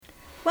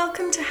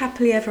Welcome to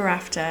Happily Ever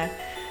After.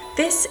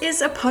 This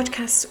is a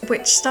podcast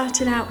which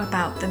started out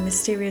about the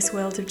mysterious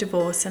world of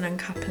divorce and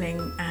uncoupling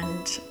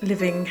and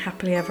living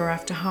happily ever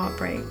after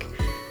heartbreak,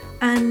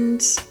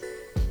 and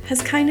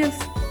has kind of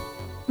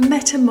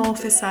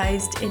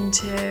metamorphosized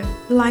into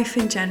life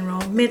in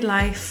general,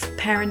 midlife,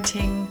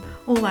 parenting,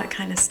 all that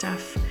kind of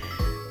stuff.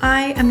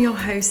 I am your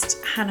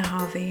host, Hannah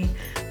Harvey.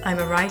 I'm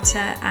a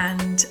writer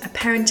and a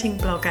parenting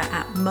blogger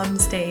at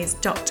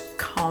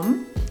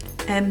mumsdays.com,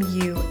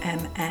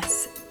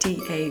 mumsdays.com.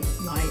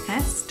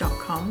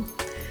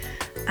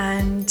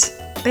 And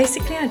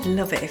basically I'd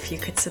love it if you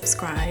could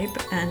subscribe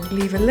and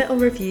leave a little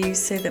review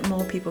so that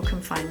more people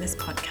can find this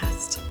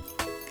podcast.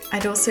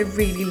 I'd also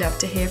really love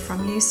to hear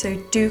from you, so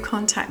do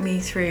contact me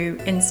through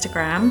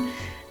Instagram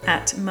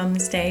at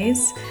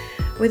mumsdays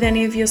with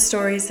any of your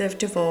stories of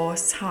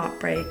divorce,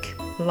 heartbreak,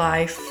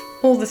 life,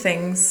 all the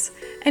things,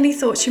 any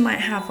thoughts you might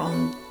have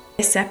on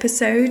this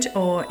episode,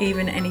 or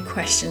even any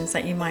questions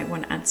that you might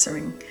want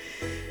answering.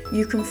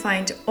 You can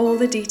find all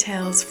the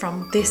details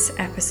from this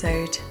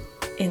episode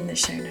in the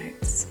show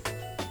notes.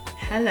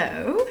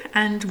 Hello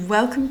and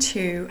welcome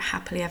to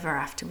Happily Ever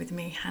After with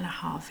me, Hannah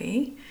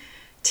Harvey.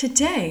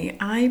 Today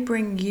I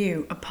bring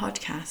you a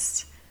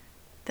podcast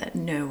that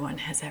no one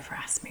has ever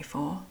asked me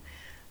for,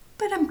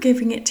 but I'm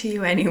giving it to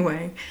you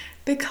anyway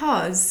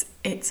because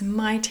it's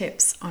my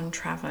tips on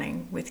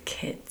traveling with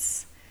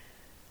kids.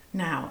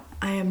 Now,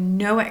 I am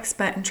no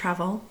expert in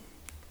travel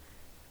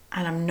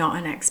and I'm not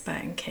an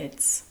expert in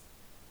kids.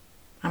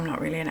 I'm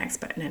not really an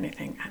expert in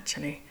anything,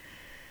 actually.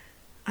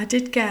 I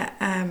did get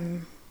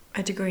a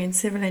degree in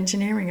civil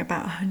engineering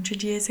about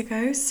 100 years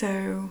ago,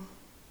 so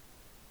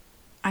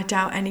I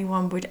doubt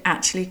anyone would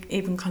actually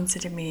even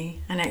consider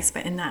me an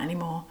expert in that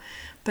anymore.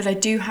 But I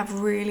do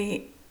have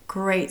really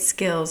great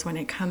skills when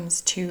it comes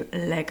to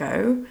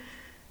Lego,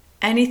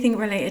 anything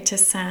related to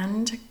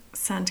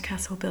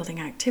sandcastle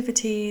building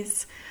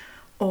activities,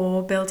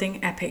 or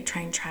building epic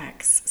train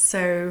tracks.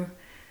 So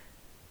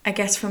I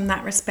guess from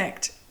that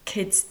respect,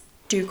 kids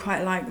do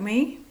quite like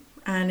me,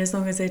 and as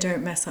long as they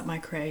don't mess up my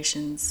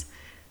creations,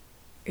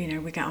 we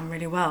get on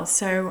really well.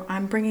 So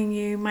I'm bringing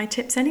you my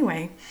tips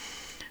anyway.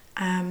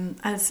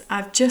 As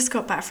I've just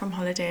got back from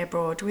holiday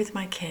abroad with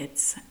my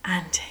kids,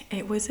 and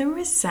it was a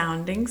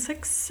resounding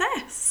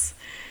success.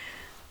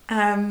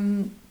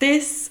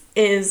 This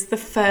is the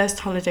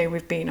first holiday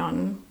we've been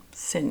on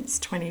since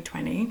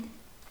 2020,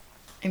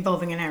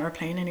 involving an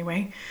aeroplane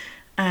anyway.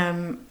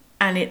 And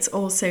it's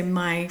also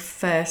my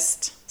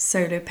first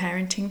solo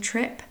parenting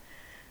trip.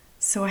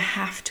 So I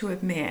have to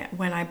admit,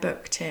 when I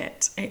booked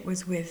it, it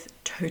was with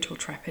total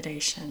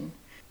trepidation,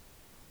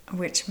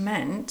 which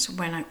meant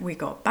when we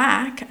got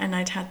back and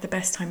I'd had the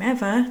best time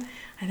ever,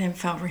 I then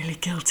felt really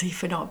guilty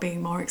for not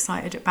being more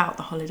excited about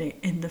the holiday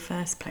in the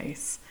first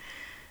place.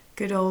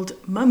 Good old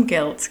mum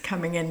guilt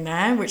coming in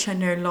there, which I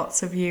know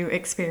lots of you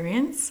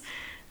experience.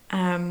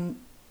 And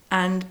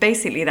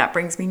basically that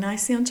brings me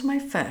nicely onto my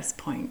first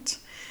point,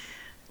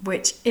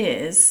 which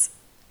is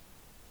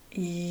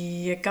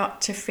you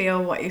got to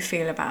feel what you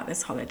feel about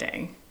this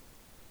holiday.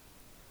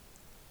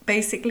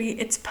 Basically,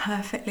 it's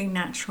perfectly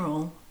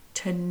natural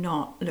to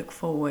not look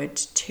forward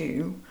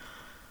to,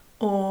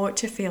 or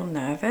to feel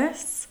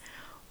nervous,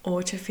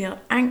 or to feel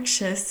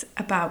anxious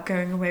about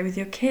going away with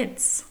your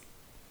kids.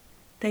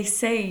 They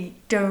say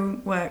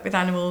don't work with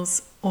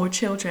animals or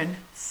children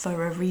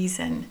for a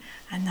reason,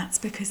 and that's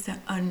because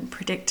they're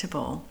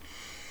unpredictable.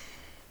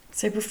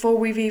 So before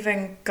we've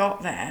even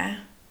got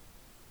there,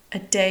 a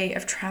day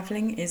of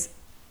traveling is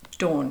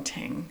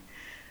daunting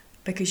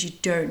because you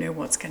don't know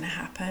what's going to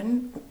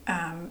happen.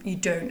 You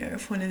don't know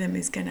if one of them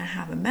is going to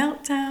have a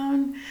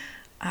meltdown.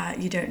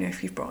 You don't know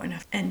if you've brought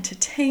enough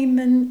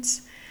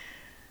entertainment,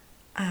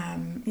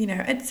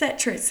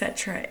 etc.,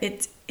 etc.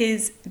 It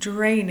is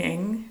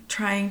draining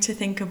trying to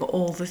think of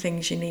all the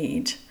things you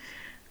need,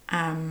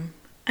 and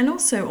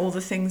also all the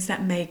things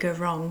that may go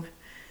wrong.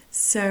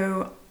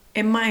 So,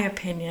 in my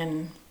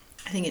opinion,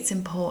 I think it's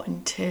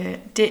important to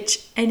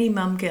ditch any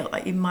mum guilt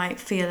that you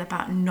might feel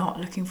about not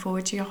looking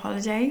forward to your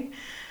holiday.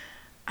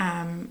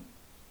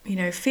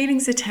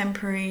 Feelings are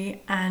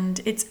temporary,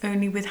 and it's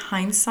only with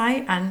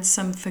hindsight and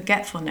some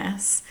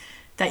forgetfulness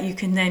that you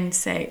can then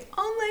say,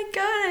 oh my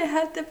God, I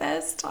had the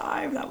best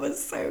time. That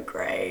was so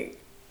great.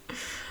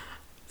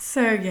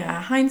 So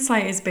yeah,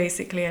 hindsight is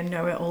basically a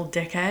know-it-all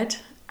dickhead.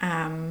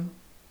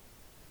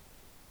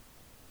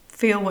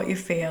 Feel what you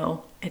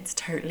feel. It's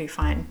totally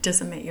fine.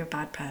 Doesn't make you a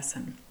bad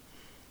person.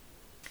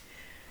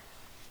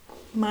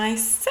 My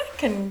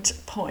second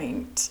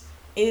point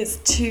is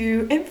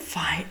to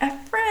invite a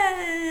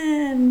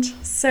friend.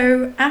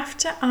 So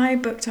after I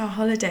booked our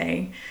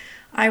holiday,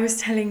 I was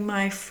telling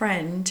my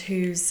friend,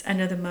 who's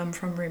another mum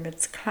from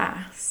Rumad's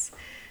class,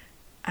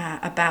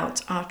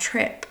 about our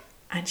trip,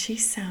 and she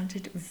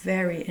sounded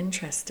very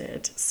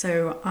interested.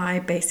 So I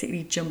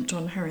basically jumped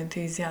on her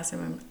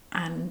enthusiasm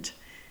and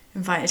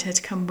invited her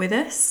to come with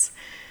us.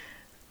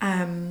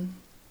 And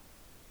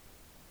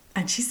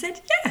she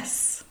said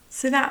yes.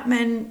 So that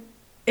meant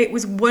it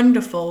was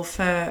wonderful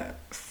for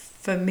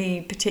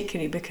me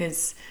particularly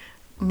because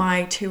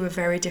my two are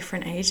very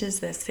different ages.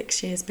 There's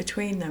 6 years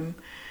between them.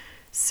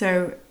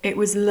 So it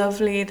was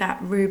lovely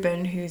that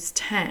Ruben, who's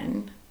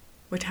 10,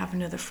 would have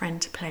another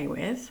friend to play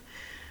with.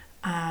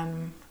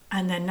 And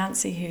then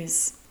Nancy,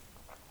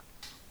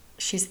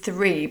 she's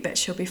 3, but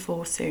she'll be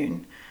 4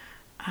 soon.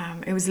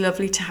 It was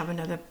lovely to have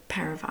another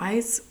pair of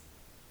eyes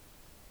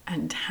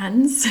and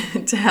hands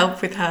to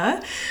help with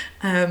her,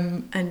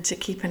 and to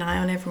keep an eye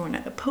on everyone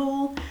at the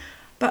pool.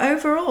 But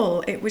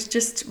overall, it was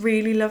just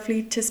really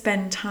lovely to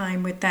spend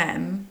time with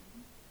them,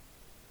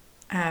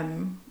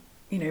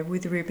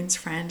 with Ruben's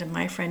friend and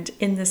my friend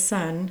in the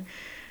sun.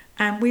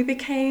 And we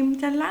became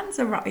the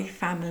Lanzarote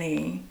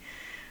family.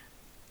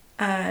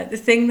 The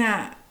thing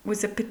that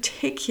was a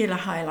particular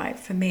highlight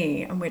for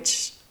me, and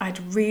which I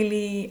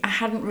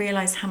hadn't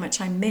realised how much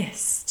I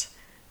missed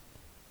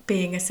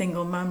being a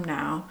single mum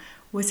now,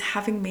 was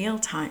having meal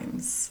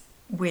times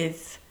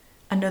with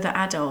another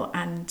adult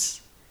and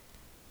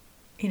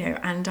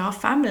our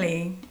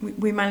family.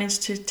 We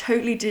managed to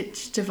totally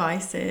ditch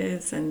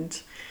devices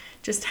and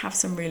just have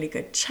some really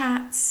good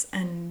chats,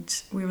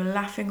 and we were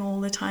laughing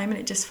all the time, and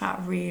it just felt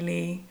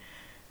really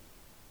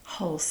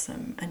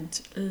wholesome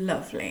and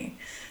lovely.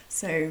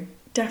 So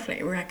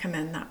definitely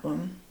recommend that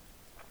one.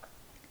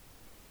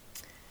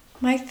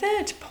 My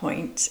third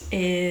point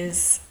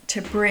is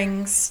to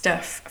bring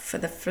stuff for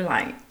the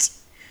flight.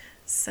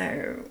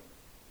 So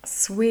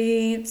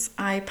sweets,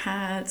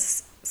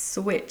 iPads,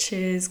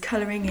 switches,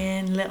 colouring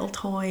in, little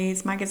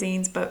toys,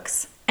 magazines,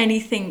 books,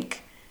 anything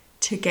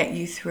to get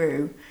you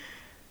through.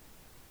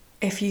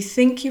 If you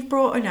think you've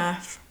brought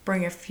enough,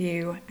 bring a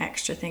few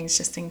extra things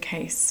just in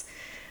case.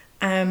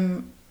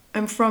 And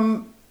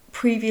from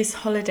previous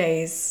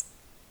holidays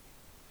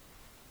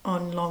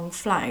on long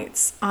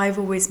flights, I've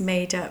always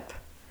made up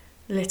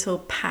little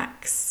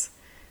packs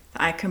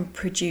that I can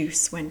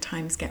produce when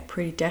times get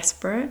pretty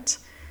desperate.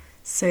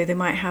 So they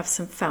might have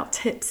some felt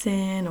tips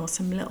in, or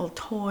some little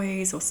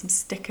toys, or some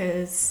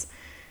stickers,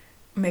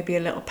 maybe a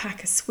little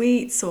pack of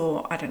sweets,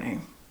 or I don't know,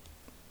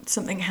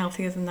 something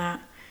healthier than that.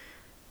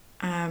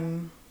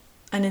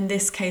 And in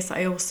this case,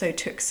 I also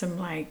took some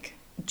like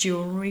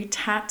jewellery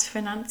tat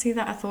for Nancy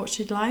that I thought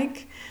she'd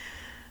like.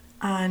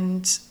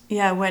 And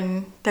yeah,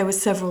 when there were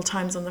several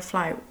times on the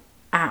flight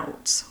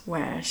out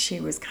where she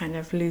was kind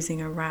of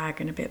losing a rag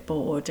and a bit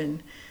bored,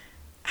 and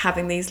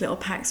having these little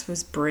packs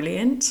was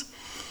brilliant.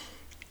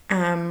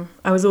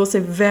 I was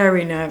also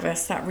very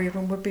nervous that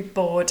Ruben would be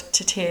bored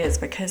to tears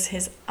because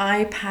his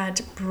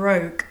iPad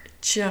broke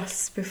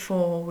just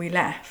before we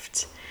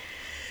left.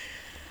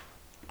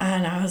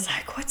 And I was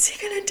like, what's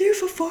he going to do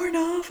for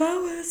 4.5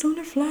 hours on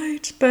a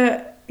flight?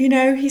 But,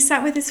 he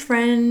sat with his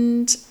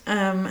friend,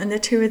 and the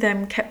two of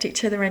them kept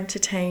each other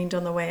entertained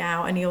on the way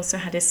out. And he also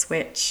had his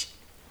Switch.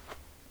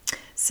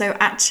 So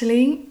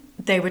actually,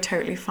 they were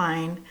totally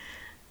fine.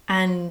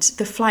 And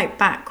the flight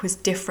back was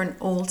different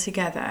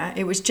altogether.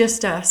 It was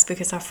just us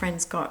because our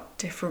friends got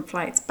different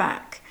flights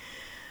back.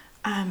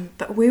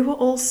 But we were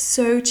all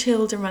so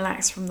chilled and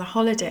relaxed from the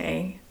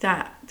holiday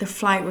that the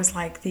flight was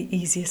like the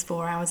easiest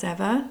 4 hours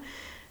ever.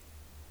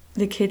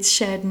 The kids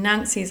shared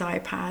Nancy's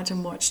iPad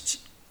and watched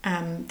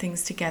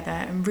things together.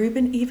 And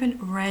Ruben even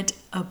read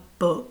a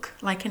book,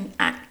 like an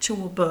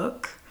actual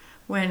book,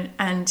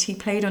 and he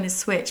played on his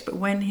Switch. But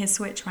when his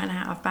Switch ran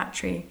out of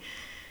battery,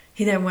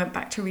 he then went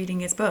back to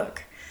reading his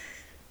book.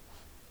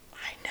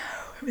 I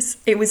know,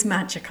 it was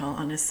magical,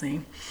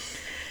 honestly.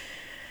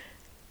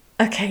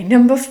 Okay,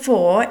 number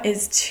 4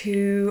 is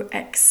to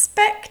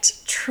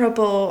expect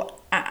trouble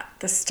at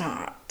the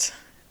start.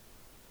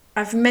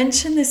 I've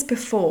mentioned this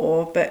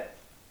before, but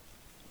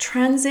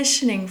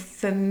transitioning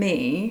for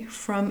me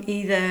from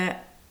either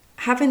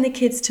having the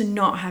kids to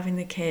not having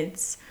the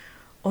kids,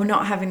 or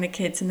not having the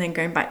kids and then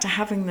going back to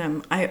having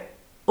them, I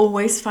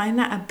always find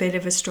that a bit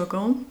of a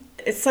struggle.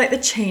 It's like the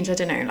change, I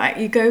don't know, like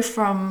you go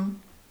from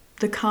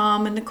the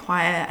calm and the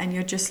quiet and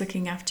you're just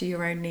looking after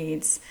your own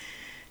needs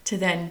to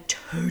then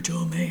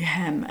total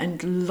mayhem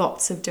and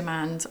lots of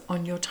demands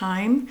on your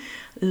time,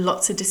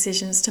 lots of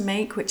decisions to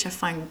make, which I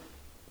find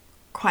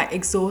quite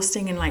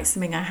exhausting and like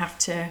something I have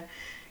to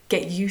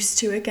get used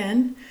to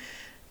again.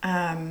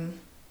 And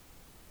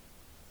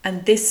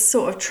this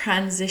sort of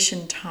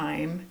transition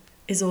time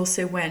is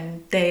also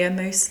when they are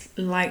most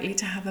likely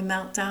to have a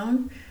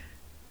meltdown.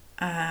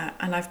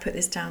 And I've put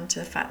this down to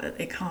the fact that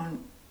they can't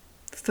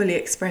fully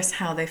express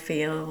how they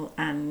feel,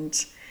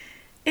 and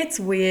it's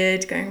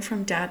weird going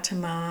from dad to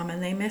mum,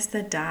 and they miss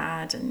their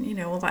dad,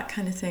 and all that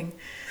kind of thing.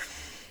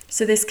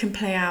 So this can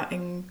play out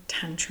in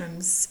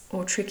tantrums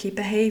or tricky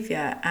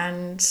behaviour,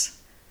 and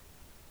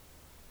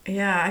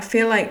yeah, I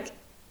feel like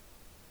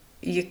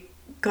you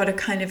got to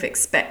kind of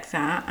expect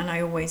that, and I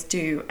always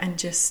do, and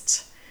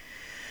just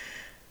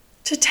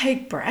to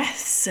take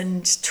breaths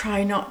and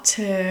try not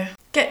to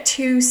get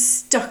too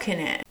stuck in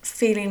it,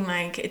 feeling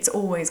like it's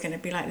always going to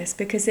be like this,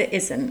 because it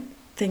isn't.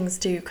 Things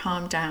do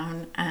calm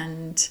down,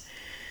 and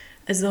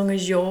as long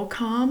as you're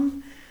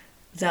calm,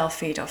 they'll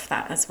feed off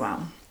that as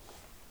well.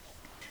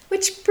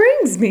 Which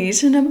brings me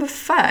to number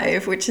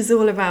 5, which is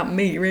all about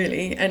me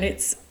really, and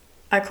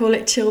I call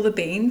it chill the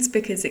beans,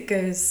 because it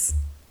goes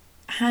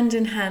hand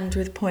in hand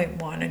with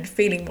point one and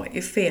feeling what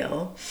you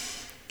feel.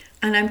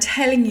 And I'm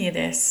telling you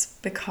this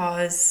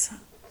because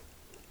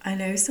I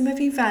know some of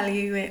you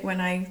value it when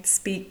I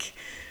speak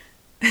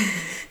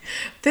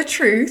the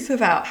truth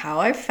about how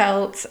I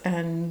felt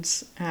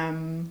and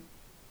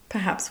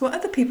perhaps what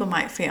other people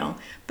might feel.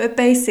 But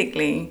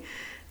basically,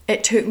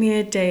 it took me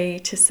a day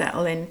to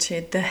settle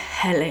into the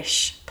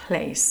hellish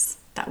place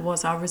that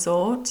was our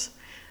resort.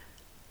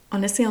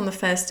 Honestly, on the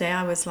first day,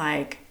 I was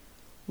like,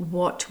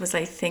 what was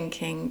I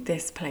thinking?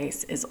 This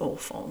place is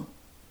awful.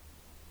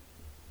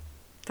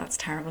 That's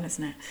terrible,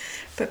 isn't it?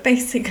 But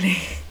basically,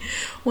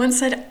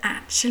 once I'd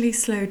actually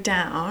slowed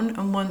down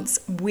and once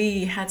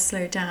we had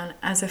slowed down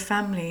as a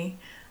family,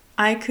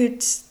 I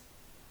could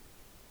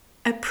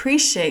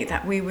appreciate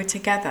that we were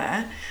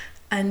together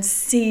and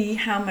see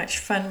how much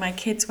fun my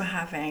kids were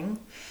having.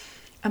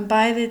 And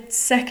by the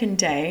second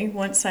day,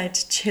 once I'd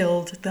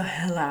chilled the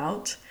hell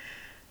out,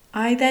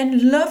 I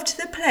then loved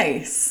the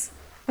place.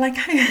 Like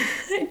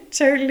I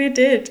totally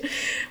did,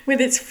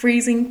 with its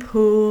freezing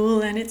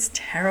pool and its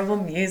terrible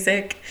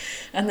music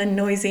and the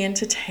noisy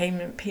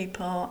entertainment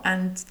people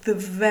and the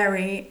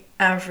very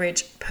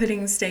average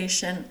pudding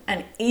station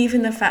and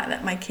even the fact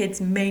that my kids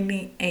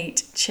mainly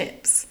ate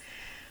chips.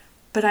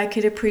 But I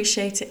could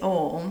appreciate it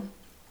all,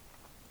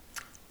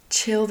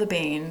 chill the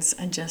beans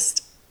and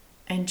just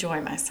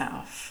enjoy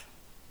myself.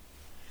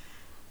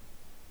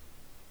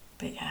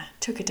 But yeah,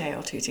 took a day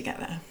or two to get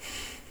there.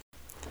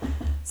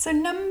 So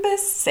number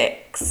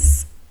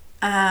 6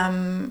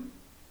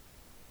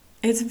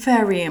 is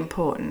very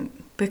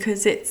important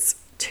because it's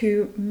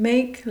to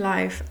make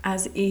life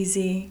as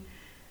easy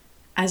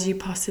as you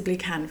possibly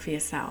can for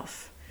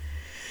yourself.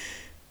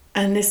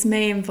 And this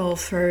may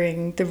involve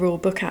throwing the rule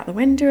book out the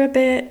window a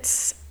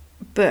bit,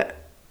 but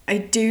I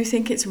do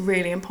think it's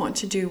really important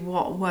to do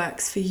what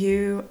works for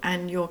you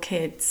and your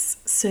kids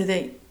so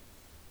that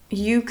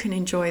you can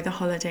enjoy the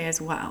holiday as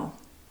well.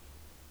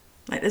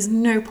 Like there's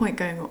no point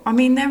going, I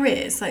mean there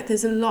is, like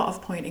there's a lot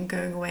of point in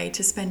going away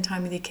to spend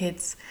time with your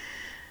kids,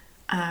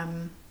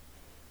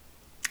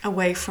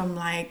 away from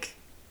like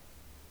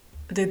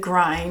the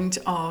grind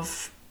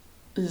of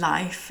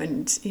life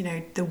and, you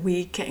know, the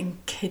week, getting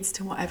kids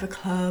to whatever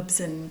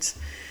clubs and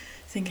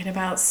thinking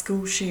about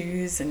school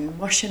shoes and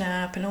washing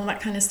up and all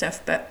that kind of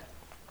stuff. But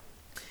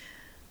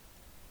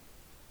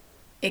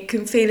it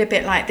can feel a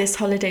bit like this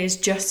holiday is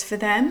just for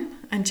them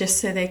and just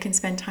so they can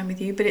spend time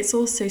with you, but it's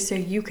also so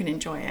you can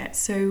enjoy it.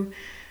 So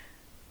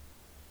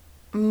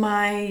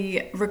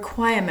my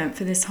requirement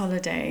for this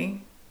holiday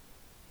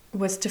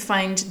was to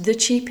find the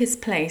cheapest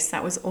place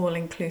that was all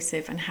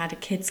inclusive and had a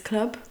kids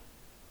club,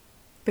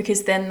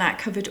 because then that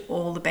covered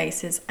all the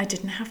bases. I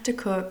didn't have to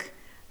cook,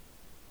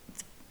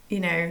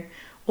 you know,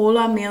 all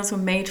our meals were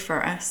made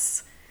for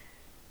us.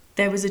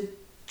 There was a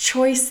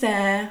choice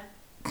there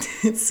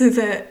so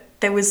that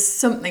there was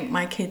something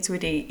my kids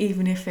would eat,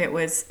 even if it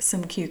was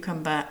some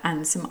cucumber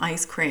and some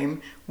ice cream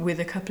with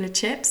a couple of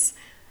chips.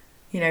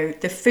 You know,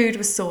 the food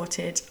was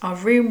sorted. Our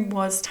room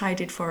was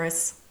tidied for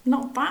us.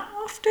 Not that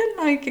often,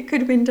 like it could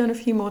have been done a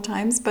few more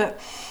times, but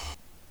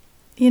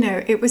you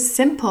know, it was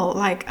simple.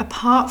 Like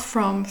apart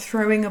from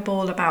throwing a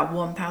ball about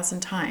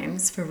 1,000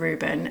 times for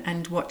Ruben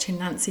and watching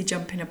Nancy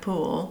jump in a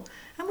pool,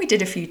 and we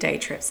did a few day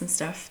trips and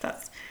stuff.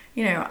 That's,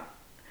 you know,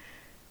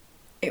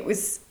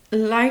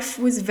 life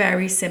was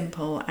very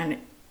simple, and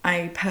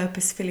I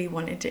purposefully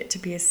wanted it to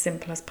be as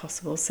simple as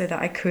possible so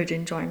that I could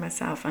enjoy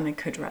myself and I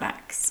could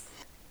relax.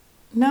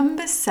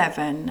 Number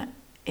 7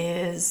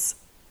 is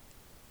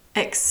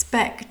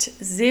expect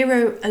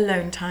 0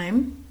 alone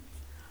time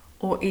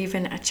or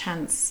even a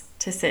chance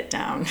to sit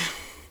down.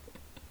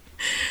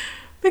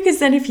 Because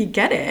then if you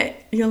get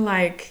it, you're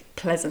like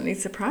pleasantly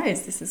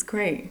surprised. This is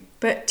great.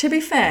 But to be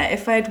fair,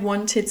 if I'd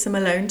wanted some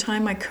alone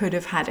time, I could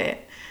have had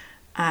it.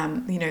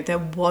 You know, there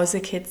was a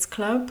kids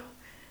club.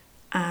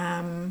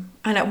 And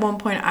at one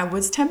point I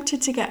was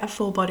tempted to get a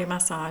full body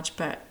massage,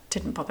 but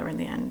didn't bother in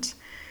the end.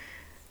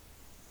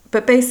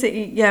 But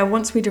basically, yeah,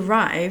 once we'd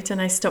arrived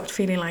and I stopped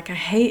feeling like I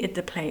hated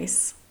the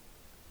place,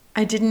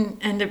 I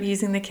didn't end up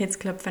using the kids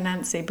club for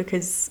Nancy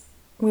because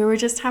we were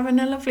just having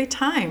a lovely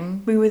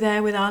time. We were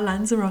there with our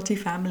Lanzarote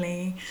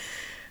family,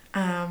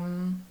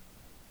 playing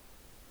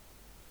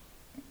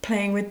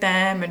with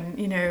them, and,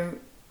 you know,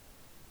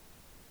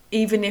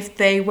 even if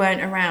they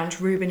weren't around,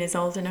 Ruben is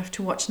old enough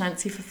to watch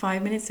Nancy for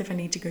 5 minutes if I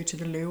need to go to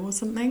the loo or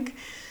something.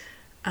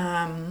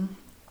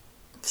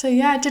 So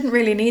yeah, I didn't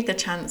really need the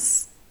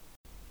chance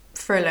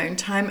for alone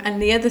time.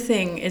 And the other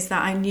thing is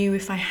that I knew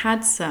if I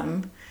had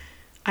some,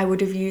 I would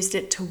have used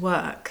it to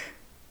work,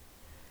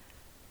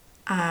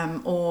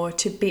 or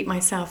to beat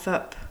myself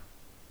up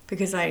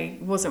because I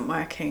wasn't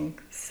working.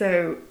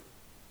 So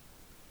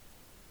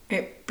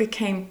it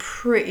became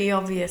pretty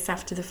obvious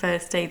after the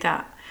first day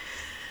that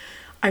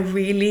I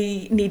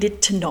really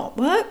needed to not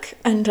work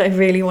and I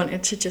really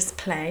wanted to just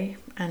play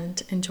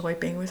and enjoy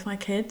being with my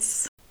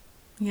kids.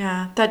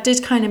 Yeah, that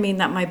did kind of mean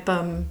that my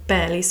bum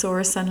barely saw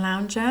a sun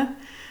lounger.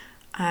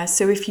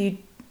 So if you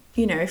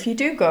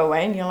do go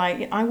away and you're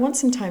like, I want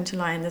some time to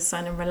lie in the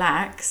sun and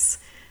relax,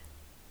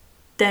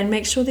 then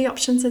make sure the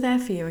options are there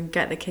for you and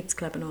get the kids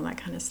club and all that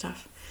kind of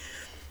stuff.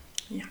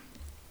 Yeah.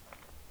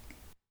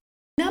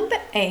 Number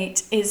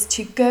 8 is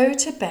to go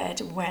to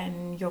bed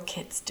when your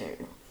kids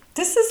do.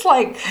 This is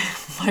like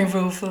my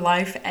rule for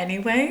life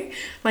anyway.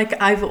 Like,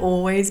 I've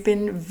always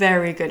been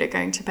very good at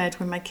going to bed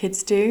when my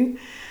kids do.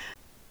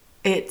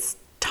 It's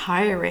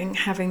tiring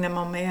having them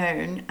on my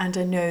own, and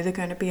I know they're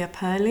going to be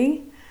up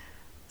early.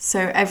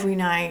 So every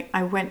night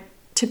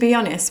to be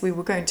honest, we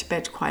were going to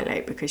bed quite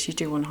late, because you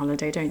do on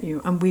holiday, don't you?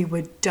 And we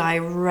were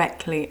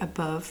directly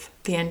above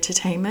the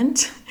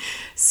entertainment.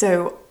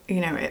 So,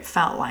 it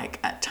felt like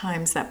at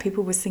times that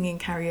people were singing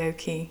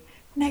karaoke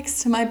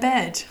next to my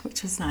bed,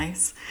 which was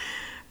nice.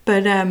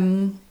 But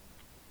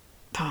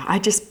I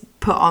just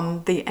put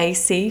on the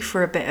AC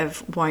for a bit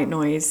of white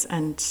noise,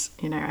 and,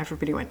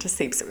 everybody went to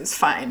sleep, so it was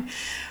fine.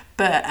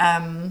 But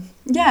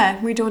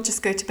we'd all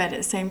just go to bed at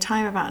the same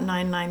time, about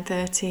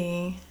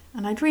 9:30.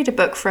 And I'd read a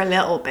book for a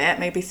little bit,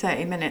 maybe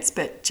 30 minutes,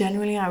 but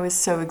generally I was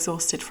so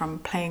exhausted from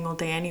playing all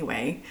day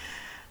anyway.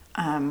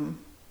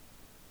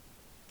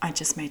 I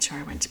just made sure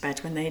I went to bed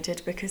when they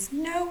did, because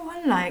no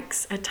one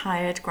likes a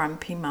tired,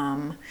 grumpy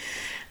mum.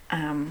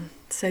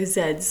 So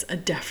Zeds are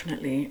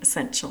definitely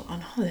essential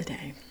on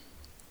holiday.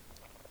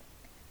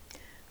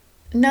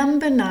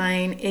 Number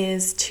 9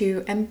 is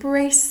to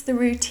embrace the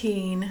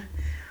routine.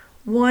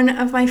 One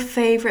of my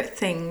favourite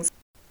things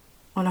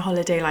on a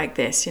holiday like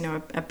this,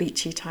 a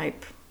beachy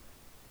type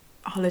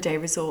holiday,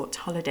 resort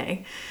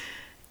holiday,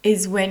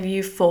 is when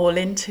you fall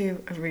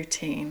into a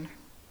routine.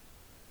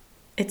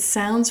 It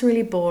sounds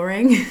really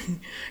boring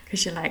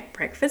because you're like,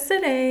 breakfast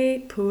at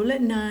 8, pool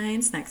at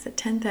 9, snacks at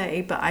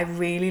 10:30, but I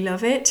really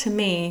love it. To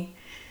me,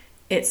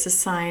 it's a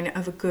sign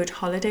of a good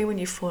holiday when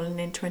you've fallen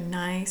into a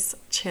nice,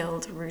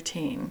 chilled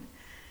routine.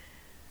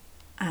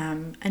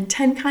 And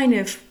 10 kind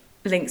of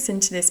links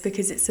into this,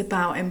 because it's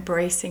about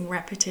embracing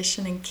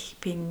repetition and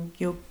keeping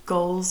your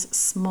goals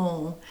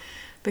small.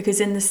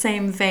 Because in the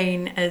same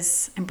vein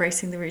as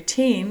embracing the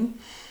routine,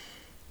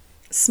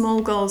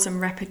 small goals and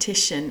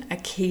repetition are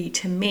key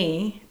to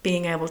me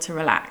being able to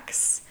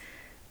relax.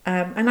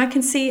 And I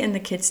can see it in the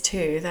kids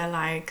too. They're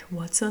like,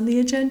 what's on the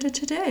agenda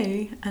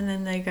today? And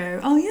then they go,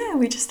 oh yeah,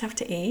 we just have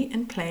to eat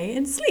and play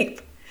and sleep.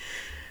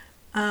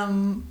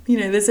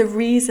 There's a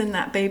reason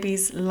that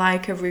babies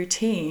like a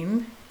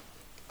routine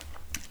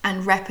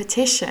and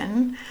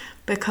repetition,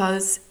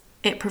 because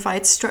it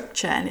provides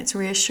structure and it's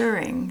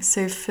reassuring.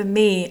 So for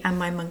me and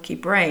my monkey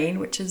brain,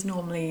 which is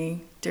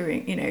normally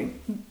doing,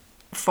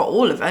 for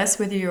all of us,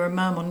 whether you're a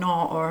mum or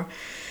not, or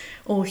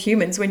all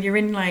humans, when you're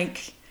in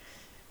like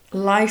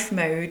life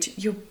mode,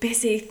 you're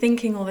busy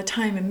thinking all the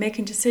time and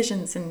making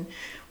decisions and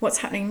what's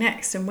happening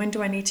next and when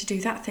do I need to do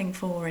that thing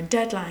for, and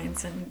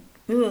deadlines and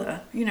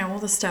all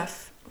the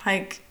stuff.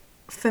 Like,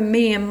 for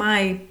me and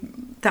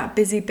that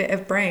busy bit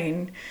of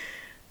brain,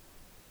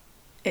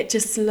 it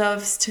just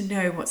loves to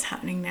know what's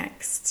happening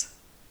next.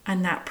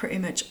 And that pretty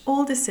much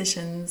all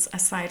decisions,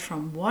 aside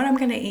from what I'm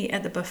going to eat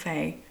at the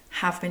buffet,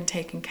 have been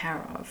taken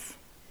care of.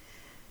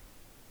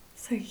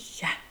 So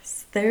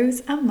yes,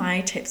 those are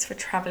my tips for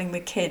traveling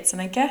with kids.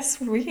 And I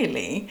guess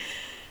really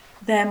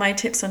they're my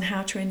tips on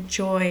how to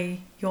enjoy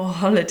your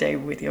holiday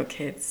with your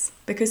kids.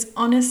 Because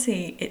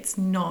honestly, it's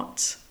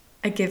not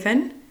a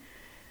given.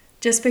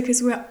 Just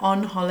because we're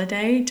on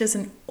holiday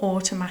doesn't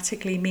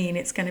automatically mean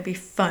it's going to be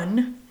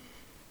fun.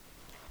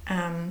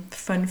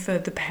 Fun for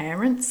the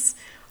parents.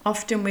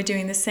 Often we're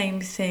doing the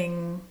same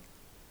thing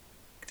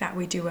that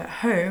we do at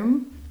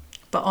home,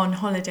 but on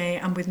holiday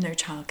and with no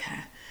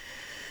childcare.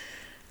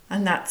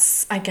 And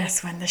that's, I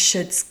guess, when the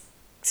shoulds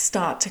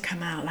start to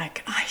come out,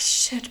 like, I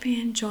should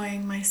be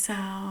enjoying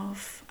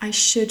myself. I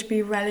should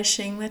be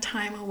relishing the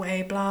time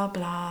away, blah,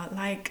 blah.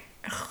 Like,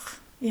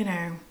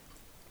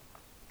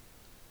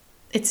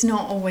 it's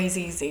not always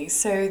easy.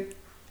 So,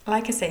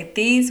 like I say,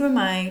 these were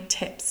my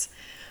tips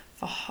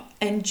for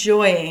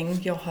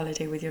enjoying your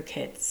holiday with your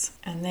kids.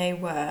 And they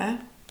were,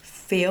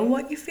 feel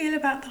what you feel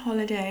about the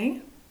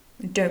holiday.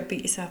 Don't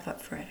beat yourself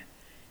up for it.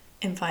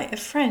 Invite a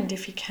friend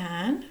if you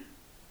can.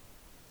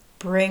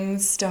 Bring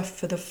stuff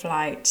for the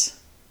flight.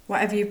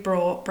 Whatever you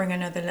brought, bring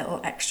another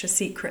little extra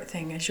secret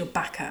thing as your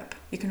backup.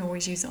 You can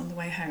always use it on the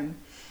way home.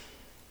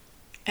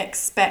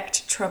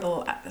 Expect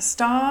trouble at the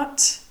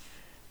start.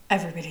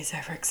 Everybody's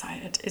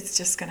overexcited. It's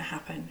just going to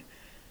happen.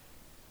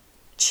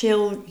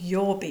 Chill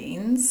your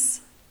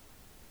beans.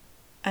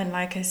 And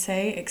like I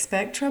say,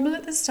 expect trouble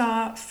at the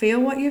start, feel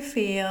what you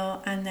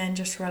feel, and then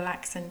just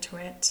relax into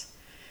it.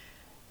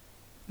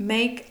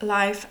 Make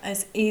life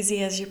as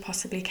easy as you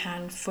possibly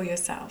can for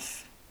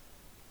yourself.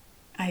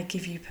 I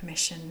give you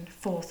permission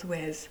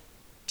forthwith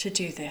to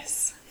do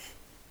this.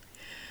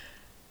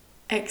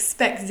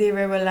 Expect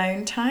 0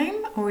 alone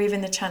time, or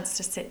even the chance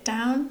to sit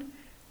down,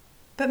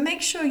 but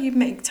make sure you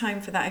make time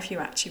for that if you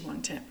actually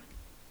want it.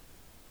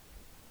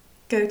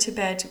 Go to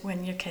bed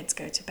when your kids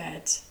go to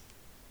bed.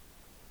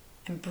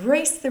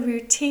 Embrace the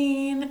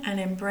routine and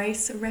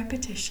embrace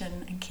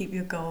repetition and keep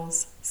your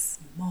goals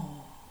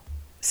small.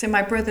 So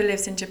my brother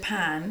lives in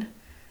Japan,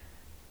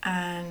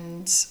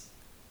 and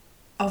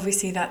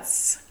obviously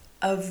that's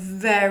a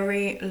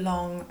very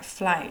long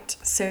flight.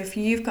 So if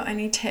you've got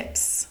any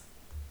tips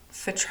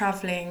for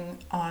traveling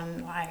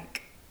on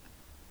like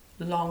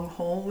long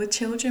haul with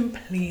children,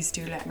 please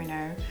do let me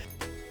know.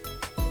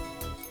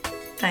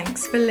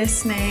 Thanks for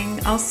listening.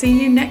 I'll see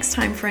you next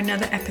time for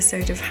another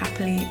episode of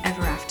Happily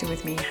Ever After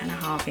with me, Hannah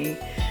Harvey.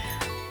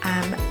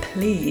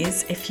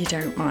 Please, if you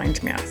don't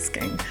mind me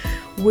asking,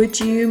 would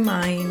you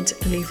mind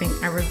leaving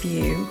a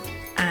review?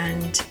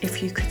 And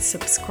if you could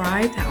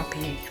subscribe, that would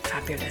be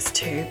fabulous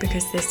too,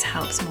 because this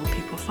helps more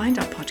people find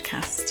our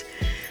podcast.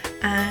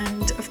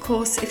 And of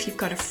course, if you've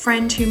got a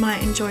friend who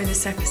might enjoy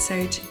this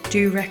episode,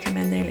 do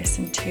recommend they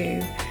listen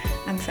too.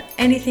 And for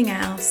anything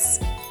else,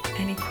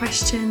 any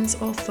questions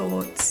or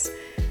thoughts,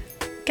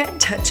 get in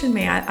touch with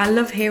me. I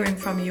love hearing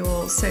from you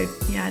all. So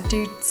yeah,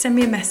 do send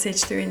me a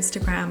message through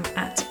Instagram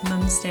at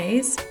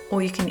mumsdays,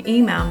 or you can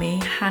email me,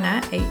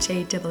 Hannah,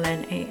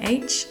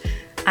 HANNAH,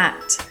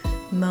 at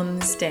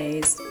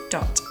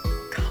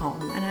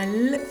mumsdays.com. And I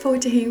look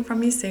forward to hearing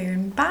from you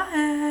soon.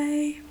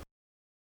 Bye.